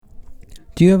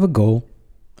Do you have a goal,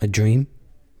 a dream?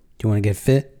 Do you want to get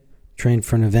fit, train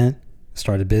for an event,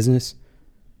 start a business?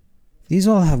 These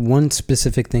all have one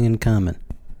specific thing in common.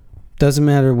 Doesn't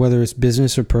matter whether it's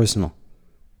business or personal.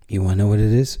 You want to know what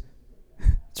it is?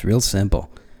 It's real simple.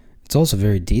 It's also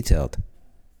very detailed.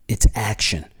 It's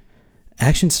action.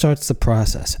 Action starts the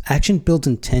process. Action builds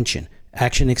intention.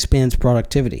 Action expands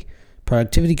productivity.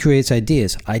 Productivity creates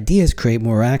ideas. Ideas create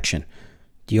more action.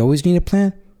 Do you always need a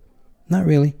plan? Not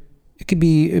really. It could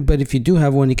be, but if you do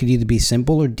have one, it could either be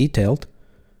simple or detailed.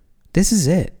 This is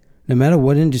it. No matter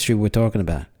what industry we're talking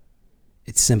about.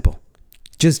 It's simple.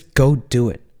 Just go do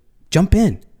it. Jump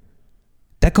in.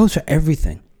 That goes for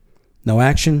everything. No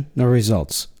action, no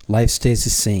results. Life stays the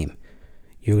same.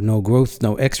 No growth,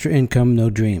 no extra income,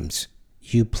 no dreams.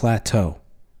 You plateau.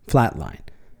 Flatline.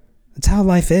 That's how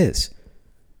life is.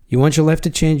 You want your life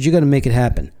to change, you got to make it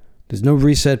happen. There's no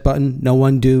reset button, no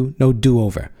undo, no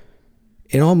do-over.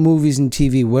 In all movies and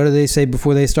TV, what do they say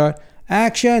before they start?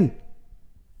 Action!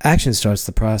 Action starts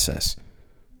the process.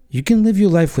 You can live your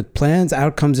life with plans,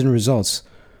 outcomes, and results.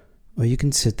 Or you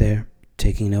can sit there,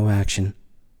 taking no action,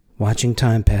 watching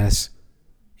time pass,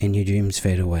 and your dreams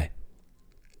fade away.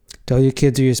 Tell your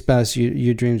kids or your spouse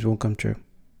your dreams won't come true.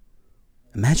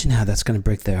 Imagine how that's going to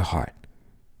break their heart.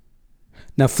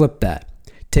 Now flip that.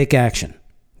 Take action.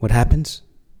 What happens?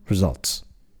 Results.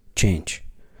 Change.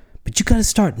 But you got to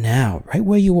start now, right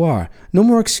where you are. No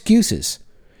more excuses.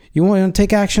 You want to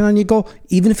take action on your goal?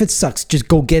 Even if it sucks, just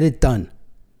go get it done.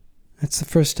 That's the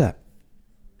first step.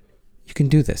 You can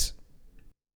do this.